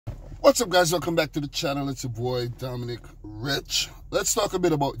What's up, guys? Welcome back to the channel. It's your boy Dominic Rich. Let's talk a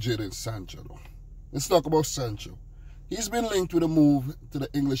bit about Jadon Sancho though. Let's talk about Sancho. He's been linked with a move to the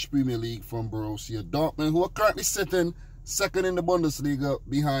English Premier League from Borussia Dortmund, who are currently sitting second in the Bundesliga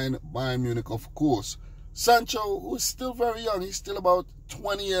behind Bayern Munich, of course. Sancho, who is still very young, he's still about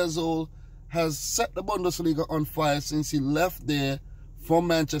 20 years old, has set the Bundesliga on fire since he left there from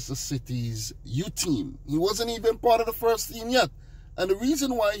Manchester City's U team. He wasn't even part of the first team yet. And the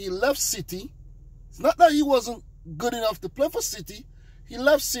reason why he left City, it's not that he wasn't good enough to play for City. He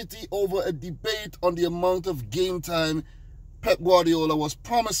left City over a debate on the amount of game time Pep Guardiola was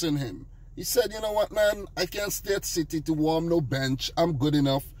promising him. He said, you know what, man, I can't stay at City to warm no bench. I'm good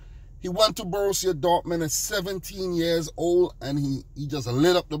enough. He went to Borussia Dortmund at 17 years old, and he just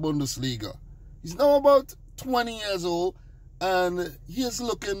lit up the Bundesliga. He's now about 20 years old, and he is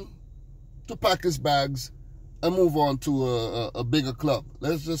looking to pack his bags and move on to a bigger club.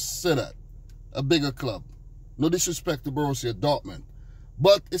 Let's just say that. A bigger club. No disrespect to Borussia Dortmund.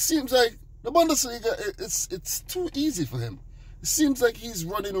 But it seems like the Bundesliga, it's too easy for him. It seems like he's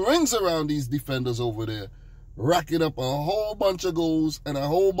running rings around these defenders over there, racking up a whole bunch of goals and a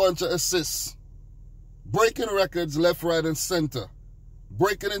whole bunch of assists, breaking records left, right, and center,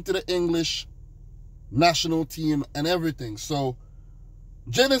 breaking into the English national team and everything. So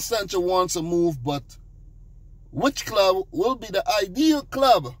Jadon Sancho wants a move, but which club will be the ideal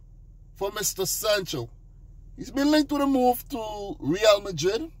club for Mr. Sancho? He's been linked with a move to Real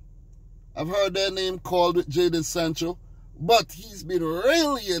Madrid. I've heard their name called with Jadon Sancho, but he's been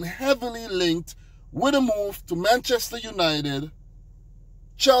really and heavily linked with a move to Manchester United,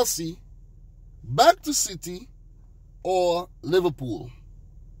 Chelsea, back to City, or Liverpool.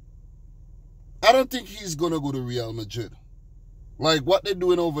 I don't think he's going to go to Real Madrid. Like, what they're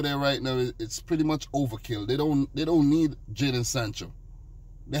doing over there right now, it's pretty much overkill. They don't need Jadon Sancho.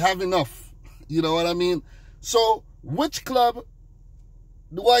 They have enough. You know what I mean? So, which club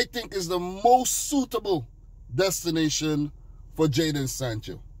do I think is the most suitable destination for Jadon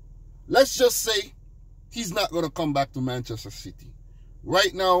Sancho? Let's just say he's not going to come back to Manchester City.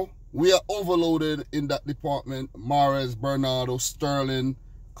 Right now, we are overloaded in that department. Mahrez, Bernardo, Sterling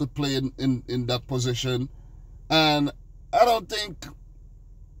could play in that position. And I don't think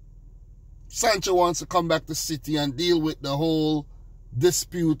Sancho wants to come back to City and deal with the whole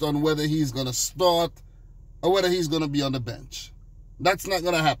dispute on whether he's going to start or whether he's going to be on the bench. That's not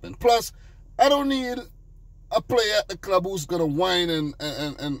going to happen. Plus, I don't need a player at the club who's going to whine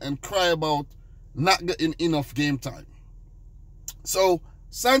and cry about not getting enough game time. So,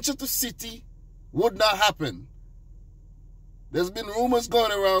 Sancho to City would not happen. There's been rumors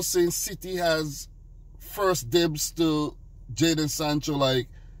going around saying City has first dibs to Jadon Sancho, like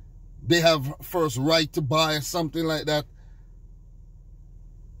they have first right to buy or something like that.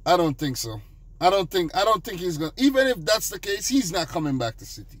 I don't think so. I don't think he's gonna, even if that's the case, he's not coming back to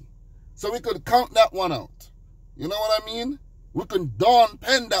City. So we could count that one out. You know what I mean? We can Dawn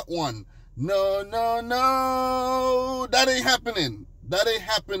pen that one. No, no, no. That ain't happening. That ain't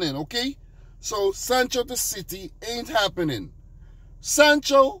happening, okay? So Sancho to City ain't happening.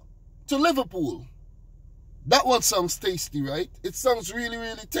 Sancho to Liverpool. That one sounds tasty, right? It sounds really,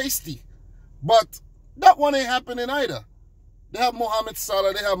 really tasty. But that one ain't happening either. They have Mohamed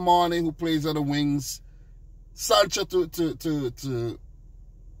Salah, they have Mane who plays on the wings. Sancho to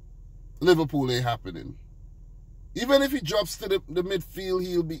Liverpool ain't happening. Even if he drops to the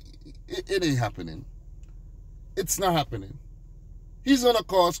midfield, it ain't happening. It's not happening. He's going to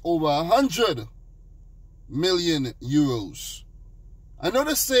cost over 100 million euros. I know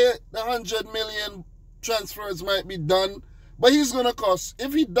they say the 100 million transfers might be done, but he's going to cost,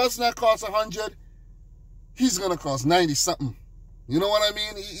 if he does not cost 100, he's going to cost 90 something. You know what I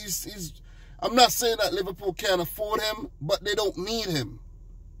mean? I'm not saying that Liverpool can't afford him, but they don't need him.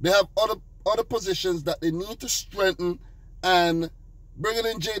 They have other positions that they need to strengthen, and bringing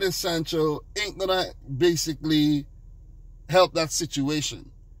in Jadon Sancho ain't going to basically help that situation.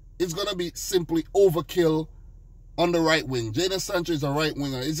 It's going to be simply overkill on the right wing. Jadon Sancho is a right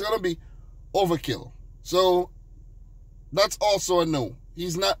winger. It's going to be overkill. So, that's also a no.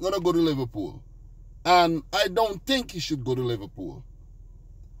 He's not going to go to Liverpool. And I don't think he should go to Liverpool.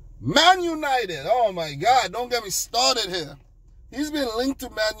 Man United. Oh my God. Don't get me started here. He's been linked to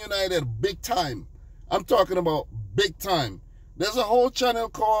Man United big time. I'm talking about big time. There's a whole channel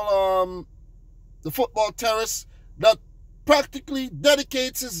called The Football Terrace that practically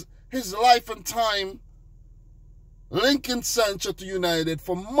dedicates his life and time linking Sancho to United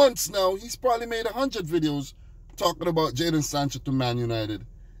for months now. He's probably made 100 videos talking about Jadon Sancho to Man United.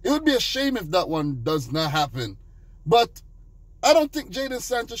 It would be a shame if that one does not happen. But I don't think Jadon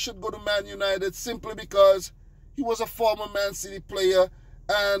Sancho should go to Man United simply because he was a former Man City player,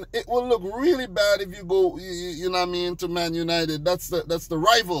 and it will look really bad if you go, you know what I mean, to Man United. That's the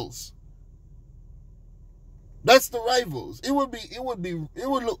rivals. That's the rivals. It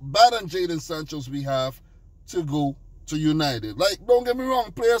would look bad on Jadon Sancho's behalf to go to United. Like, don't get me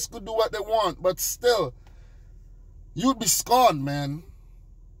wrong, players could do what they want, but still, you'd be scorned, man.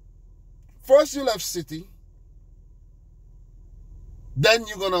 First you left City, then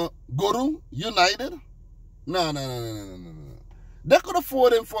you're gonna go to United? No. They could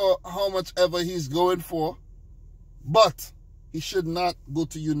afford him for how much ever he's going for, but he should not go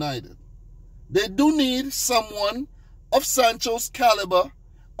to United. They do need someone of Sancho's caliber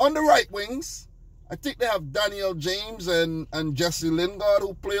on the right wings. I think they have Daniel James and Jesse Lingard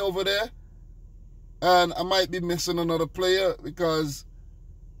who play over there. And I might be missing another player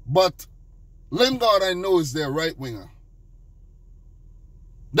but Lingard I know is their right winger.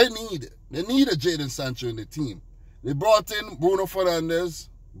 They need it. They need a Jadon Sancho in the team. They brought in Bruno Fernandes.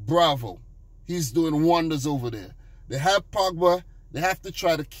 Bravo. He's doing wonders over there. They have Pogba. They have to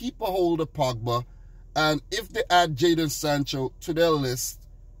try to keep a hold of Pogba. And if they add Jadon Sancho to their list,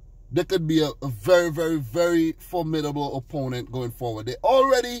 they could be a very, very, very formidable opponent going forward. They're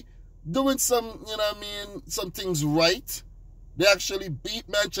already doing some, you know what I mean, some things right. They actually beat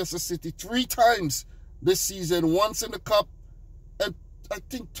Manchester City 3 times this season. Once in the Cup, and I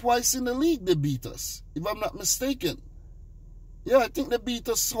think twice in the league they beat us, if I'm not mistaken. Yeah, I think they beat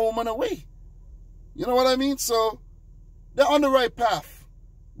us home and away. You know what I mean? So, they're on the right path.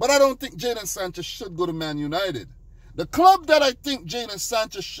 But I don't think Jadon Sancho should go to Man United. The club that I think Jadon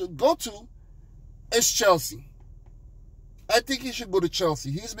Sancho should go to is Chelsea. I think he should go to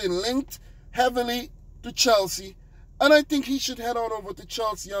Chelsea. He's been linked heavily to Chelsea. And I think he should head on over to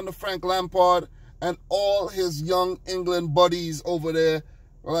Chelsea under Frank Lampard and all his young England buddies over there,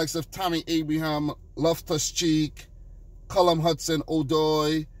 the likes of Tammy Abraham, Loftus-Cheek, Callum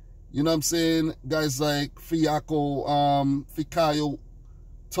Hudson-Odoi, you know what I'm saying? Guys like Fikayo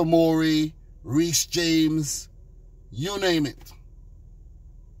Tomori, Reece James, you name it.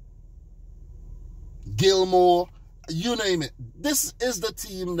 Gilmore, you name it. This is the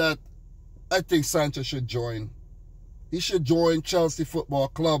team that I think Sancho should join. He should join Chelsea Football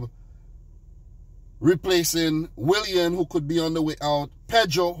Club, replacing Willian, who could be on the way out,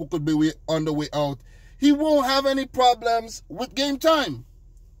 Pedro, who could be on the way out. He won't have any problems with game time.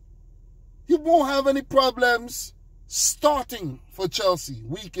 He won't have any problems starting for Chelsea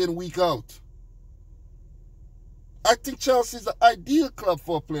week in, week out. I think Chelsea is the ideal club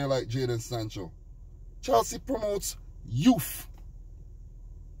for a player like Jadon Sancho. Chelsea promotes youth.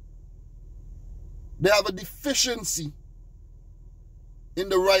 They have a deficiency in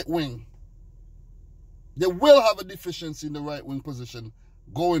the right wing. They will have a deficiency in the right wing position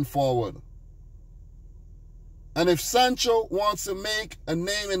going forward. And if Sancho wants to make a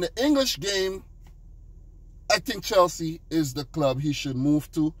name in the English game, I think Chelsea is the club he should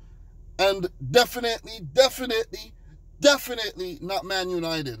move to. And definitely not Man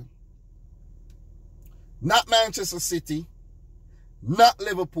United. Not Manchester City. Not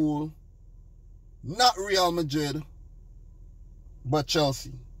Liverpool. Not Real Madrid. But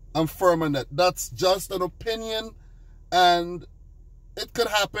Chelsea. I'm firm on that. That's just an opinion. And it could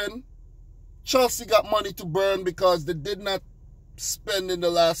happen. Chelsea got money to burn because they did not spend in the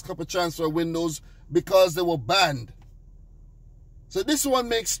last couple transfer windows because they were banned. So this one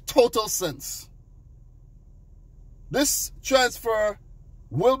makes total sense. This transfer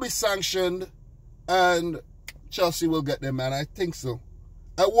will be sanctioned and Chelsea will get their man. I think so.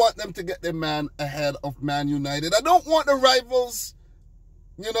 I want them to get their man ahead of Man United. I don't want the rivals,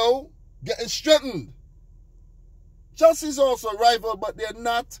 you know, getting strengthened. Chelsea's also a rival, but they're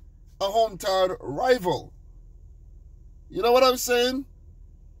not a hometown rival. You know what I'm saying?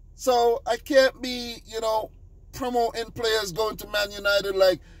 So I can't be, you know, promoting players going to Man United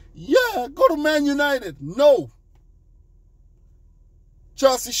like, yeah, go to Man United. No.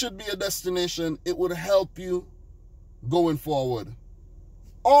 Chelsea should be a destination. It would help you going forward.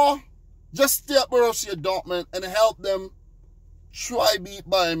 Or just stay at Borussia Dortmund and help them try beat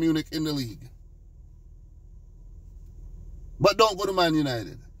Bayern Munich in the league. But don't go to Man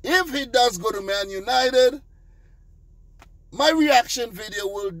United. If he does go to Man United, my reaction video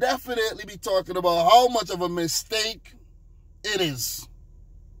will definitely be talking about how much of a mistake it is.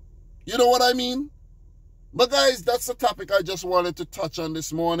 You know what I mean? But guys, that's the topic I just wanted to touch on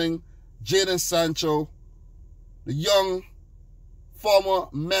this morning. Jadon Sancho, the young former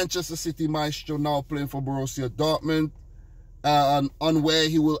Manchester City maestro, now playing for Borussia Dortmund, on where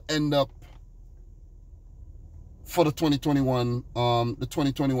he will end up for the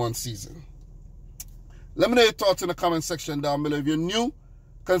 2021 season. Let me know your thoughts in the comment section down below. If you're new,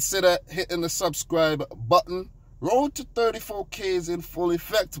 consider hitting the subscribe button. Road to 34K is in full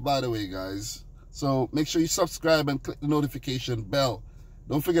effect, by the way, guys. So make sure you subscribe and click the notification bell.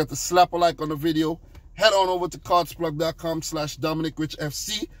 Don't forget to slap a like on the video. Head on over to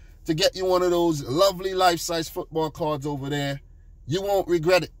cardsplug.com/dominicrichfc to get you one of those lovely life-size football cards over there. You won't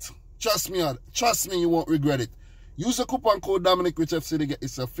regret it. Trust me, you won't regret it. Use the coupon code dominicrichfc to get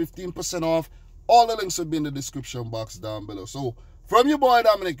yourself 15% off. All the links will be in the description box down below. So, from your boy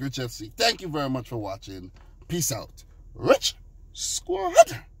Dominic Rich FC, thank you very much for watching. Peace out. Rich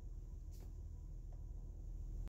Squad.